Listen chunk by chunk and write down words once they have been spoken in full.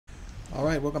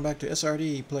Alright, welcome back to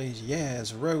SRD Plays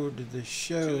Yaz Road to the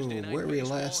Show. Where we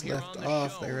last left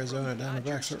off, the Arizona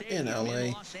Diamondbacks are in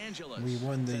LA. We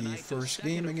won the first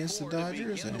game against the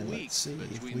Dodgers, and let's see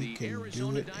if we can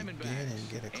do it again and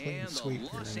get a clean sweep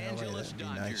here in LA. That'd be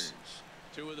nice.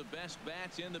 Two of the best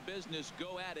bats in the business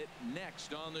go at it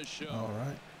next on the show.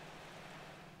 Alright.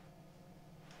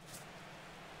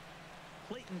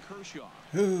 Clayton Kershaw.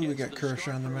 Ooh, we got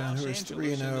Kershaw on the mound, who is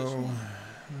 3-0.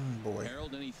 Boy.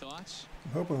 Harold, any thoughts?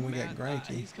 I'm hoping we got Greinke.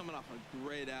 He's coming off a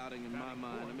great outing in my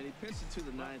mind. I mean, he pitched it to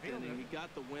the ninth inning. He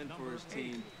got the win for his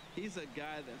team. He's a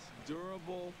guy that's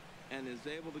durable and is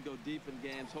able to go deep in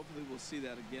games. Hopefully we'll see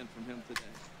that again from him today.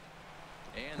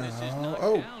 And this is knocked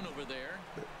down over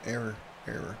there.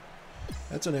 Error.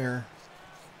 That's an error.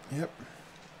 Yep.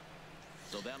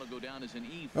 So that'll go down as an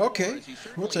E. Okay,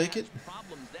 we'll take it.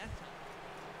 Problems that time.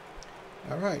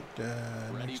 All right,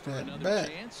 next at bat.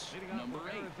 Number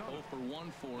 8, 0 for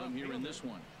 1 for him here in this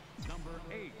one. Number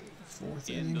 8. Fourth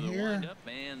inning here.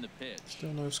 And the pitch.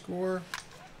 Still no score.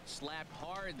 Slapped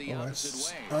hard the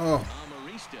opposite way. Oh.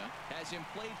 Amarista has him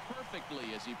played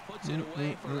perfectly as he puts it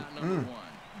away for out number 1.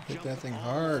 Hit that thing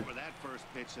hard. For that first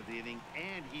pitch of the inning,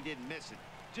 and he didn't miss it.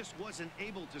 Just wasn't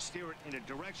able to steer it in a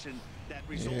direction that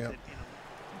resulted in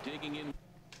a digging in.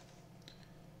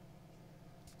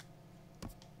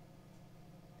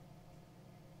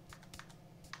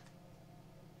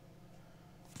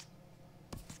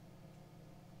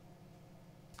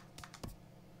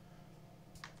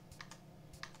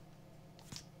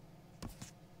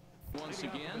 Once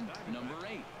again, number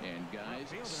 8. And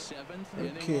guys, 7th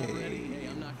inning already. Hey,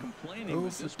 I'm not complaining,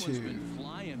 but this one's been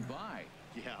flying by.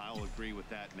 Yeah, I'll agree with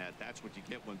that, Nat. That's what you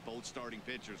get when both starting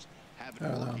pitchers have it.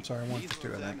 Oh, no, I'm sorry, 1 for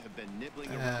 2 of that. Have been nibbling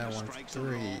around the 1 strike for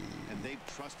zone, 3. and they've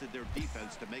trusted their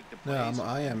defense to make the No, plays.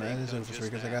 I am. That is 0 for 3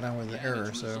 because I got on with the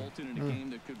error. So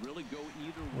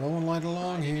rolling right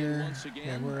along here.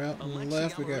 Yeah, we're out on the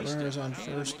left. We got runners on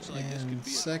first and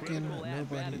second.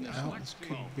 Nobody out. This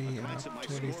could be an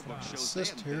opportunity for an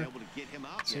assist here.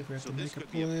 See if we have to make a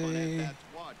play.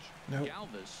 Nope.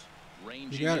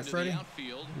 You got it, Freddie.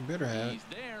 You better have it. He's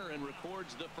there and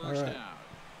records the first All right. out.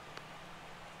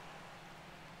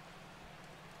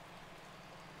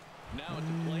 Now at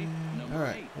the plate, number All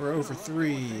right, 8. we're over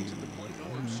 3.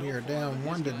 We are down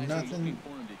 1 to nothing. For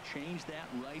him to change that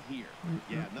right here.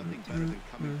 Yeah, nothing better than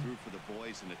coming through for the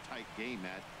boys in a tight game,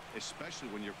 Matt, especially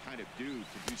when you're kind of due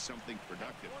to do something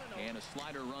productive. And a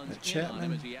slider runs in Chapman. on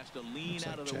him as he has to lean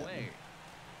out of the way.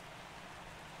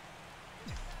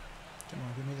 Come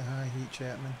on, give me the high heat,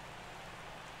 Chapman.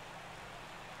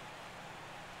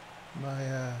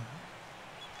 My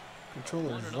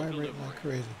controller is vibrating like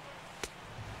crazy.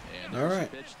 All right,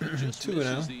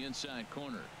 2-0. The inside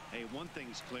corner. Hey, one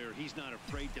thing's clear, he's not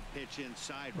afraid to pitch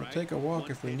inside, We'll right? take a walk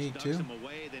One if we pitch need knocks to. him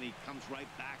away, then he comes right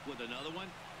back with another one.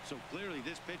 So clearly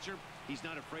this pitcher, he's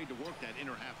not afraid to work that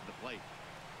inner half of the plate.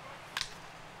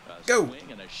 Go.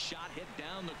 Swing and a shot hit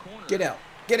down the corner. Get out.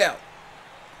 Get out.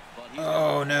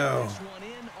 Oh, no.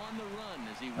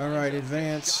 All right,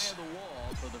 advance.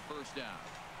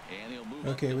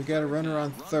 Okay, we got a runner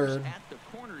on third.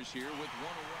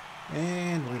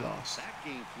 And we lost. That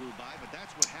game flew by, but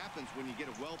that's what happens when you get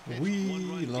a well-pitched We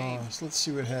one-run lost. game. Let's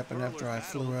see what happened after I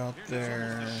flew out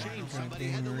there.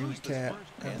 Game recap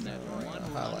and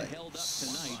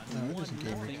highlights. No, it isn't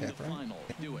game recap, right?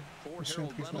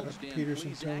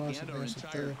 Peterson, Thomas, advanced to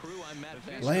third.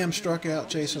 Lamb struck out,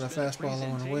 chasing a fastball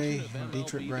low and away. And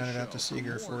Dietrich grounded out to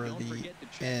Seager for the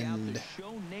end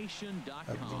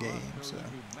of the game. So,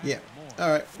 yeah. All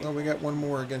right. Well, we got one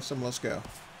more against them. Let's go.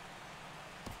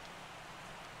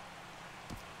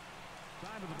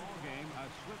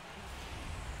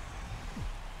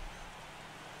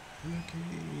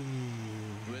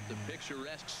 With the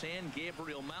picturesque San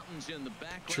Gabriel Mountains in the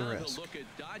background, a look at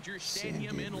Dodger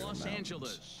Stadium in Los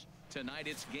Angeles. Tonight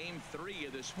it's game 3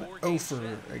 of this 4-game set.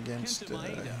 Against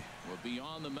will be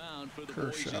on the mound for the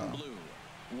Kershaw. boys in blue.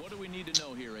 What do we need to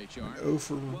know here, HR? 0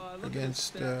 for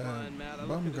against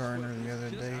Bumgarner the other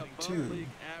day, too.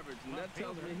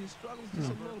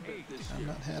 I'm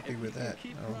not happy with that.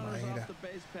 Oh, Maeda.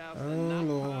 Oh,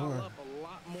 Lord.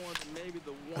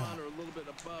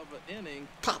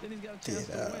 Pop it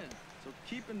up.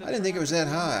 I didn't think it was that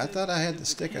high. I thought I had the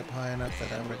stick up high enough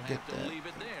that I would get that.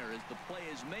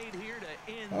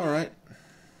 All right.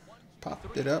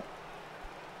 Popped it up.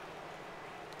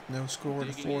 No score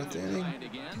to 4th inning.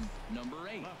 Again, number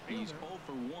 8. He's 0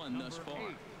 for 1 thus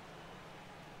far.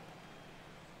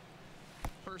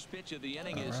 First pitch of the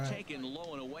inning is taken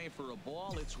low and away for a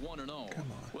ball. It's 1-0. Come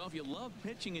on. Well, if you love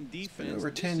pitching and defense,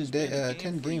 over 10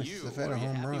 games since I've had a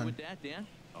home run.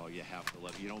 Oh, you have to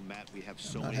let. You know, Matt, we have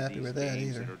so Not many happy of these with that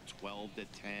games either. that are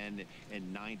 12-10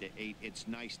 and 9-8. It's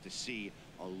nice to see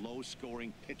a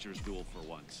low-scoring pitcher's duel for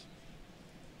once.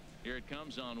 Here it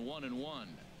comes on 1-1.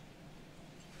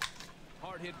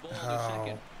 Hard hit ball to Oh,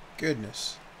 second.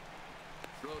 goodness.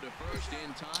 Throw to first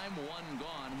in time. One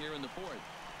gone here in the fourth.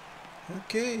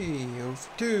 Okay, 0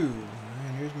 for 2.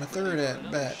 And here's my third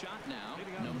at bat.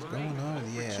 What's going on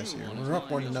with Yaz here? We're up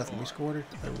 1-0. We scored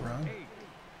a run.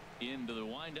 Into the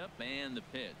windup and the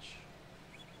pitch.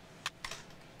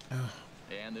 Oh,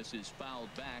 And this is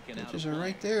fouled back and out of pitches are play.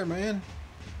 right there, man.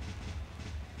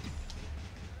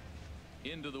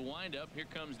 Into the windup. Here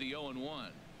comes the 0-1.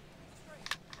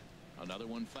 Another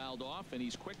one fouled off, and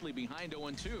he's quickly behind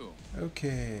 0-2.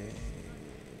 Okay.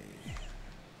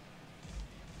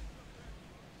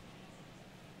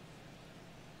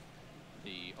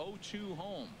 The 0-2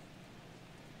 home.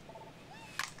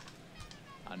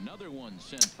 Another one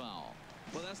sent foul.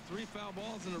 Well, that's 3 foul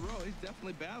balls in a row. He's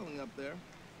definitely battling up there.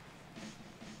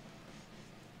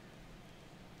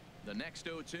 The next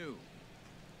 0-2.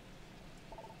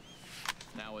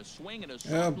 Now a swing and a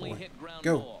softly hit ground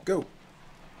ball. Go.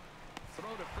 Throw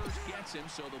to first gets him,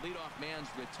 so the leadoff man's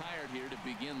retired here to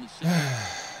begin the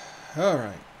sixth. All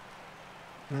right.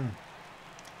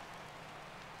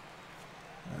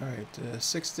 All right,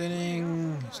 6th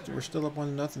inning. We're still up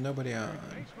 1-0. Nobody on.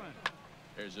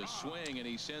 There's a swing, and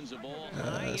he sends a ball.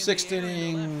 6th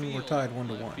inning. We're tied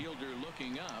 1-1. Fielder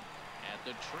looking up at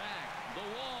the track, the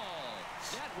wall.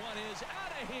 That one is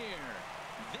out of here.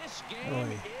 This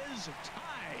game is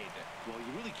tied. Well,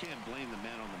 you really can't blame the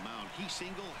man on the mound. He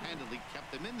single-handedly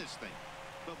kept them in this thing.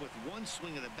 But with one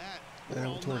swing of the bat, we're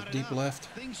all towards knotted deep up. left.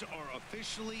 Things are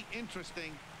officially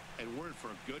interesting, and we're in for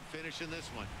a good finish in this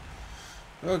one.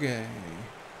 Okay.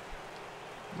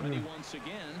 Ready once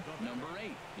again, number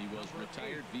 8. He was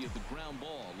retired via the ground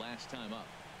ball last time up.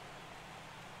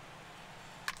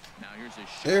 Now here's a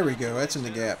shot. There we go. That's in the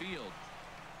gap. Field.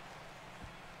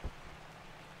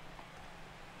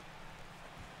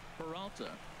 Peralta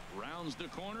rounds the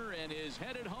corner and is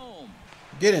headed home.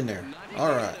 Get in there. All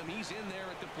right. He's in there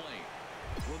at the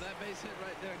plate. Well, that base hit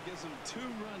right there gives him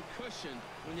 2-run cushion.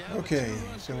 When you have Okay, a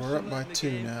 2-run so cushion we're up late by in the 2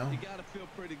 game, now. You got to feel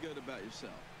pretty good about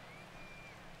yourself.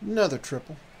 Another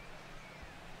triple.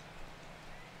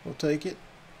 We'll take it.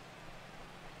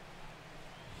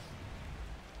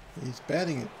 He's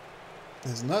batting it.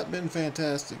 Has not been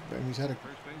fantastic, but he's had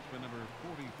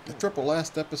a triple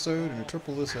last episode and a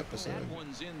triple this episode. That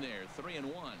one's in there, 3-1.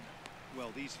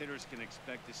 Well, these hitters can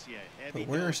expect to see a heavy But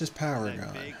where is his power that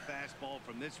gone? big fastball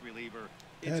from this reliever.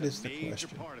 That It's is a the major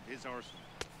question. part of his arsenal.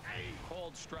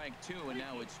 Called strike 2, and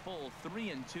now it's full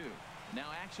 3-2. Now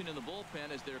action in the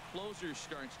bullpen as their closer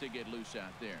starts to get loose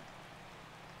out there.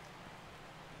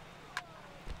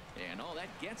 And all that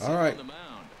gets him on the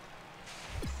mound.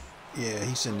 Yeah,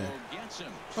 he's in there. Gets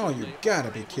him. Oh, So you they gotta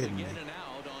are be able to kidding get me. an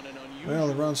out on an Well,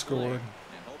 the unusual run play. scored. And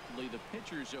hopefully the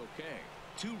pitcher's okay.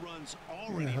 2 runs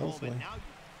already home, hopefully. and now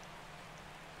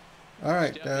All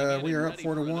right, we are up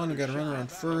 4-1. We got a runner on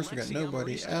first. We got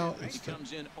nobody out. It's the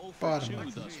bottom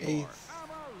of the 8th.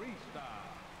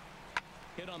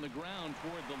 Hit on the ground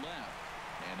toward the left,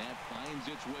 and that finds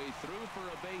its way through for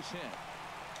a base hit.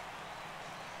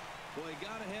 Well, he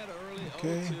got ahead early,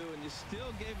 Okay. 0-2, and you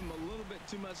still gave him a little bit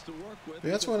too much to work with.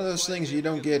 That's one of those things you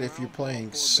don't get if you're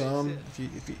playing some.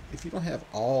 If you don't have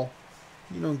all,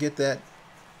 you don't get that.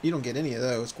 You don't get any of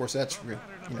those. Of course, that's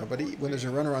But when there's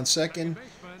a runner on second,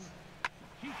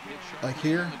 like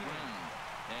here,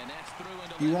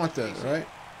 you want those, right?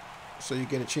 So you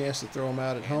get a chance to throw them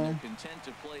out at home.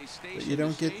 But you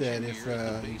don't get that if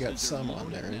you got some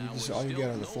on there. All you got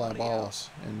are the fly balls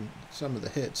and some of the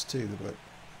hits too. But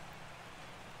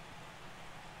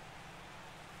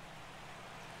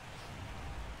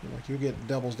like you get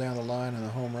doubles down the line and the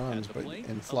home runs, but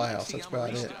and flyouts. That's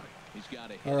about it.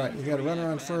 All right, we got a runner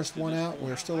on first, 1 out.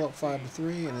 We're still up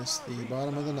 5-3, and it's the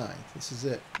bottom of the 9th. This is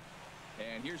it.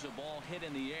 And here's a ball hit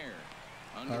in the air.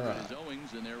 Under his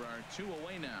Owings, and there are 2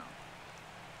 away now.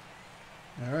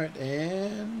 All right,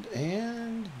 and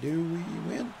do we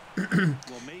win?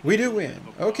 We do win.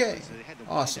 Okay,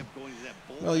 awesome.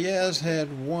 Well, Yaz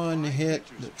had 1 hit,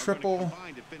 the triple.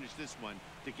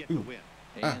 Ooh.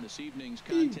 And this evening's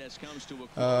contest comes to a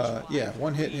close. Yeah,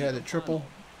 1 hit, had a triple,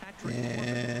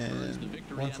 and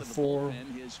 1 for 4,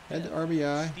 had the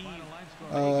RBI,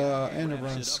 and a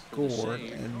run scored,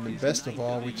 and best of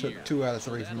all, we took 2 out of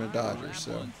 3 from the Dodgers,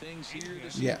 so,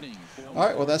 yeah. All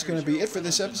right, well, that's going to be it for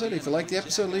this episode. If you like the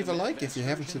episode, leave a like. If you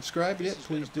haven't subscribed yet,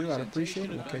 please do. I'd appreciate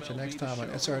it. We'll catch you next time on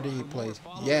SRD Plays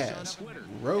Yaz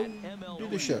Road to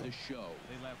the Show.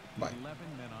 Bye.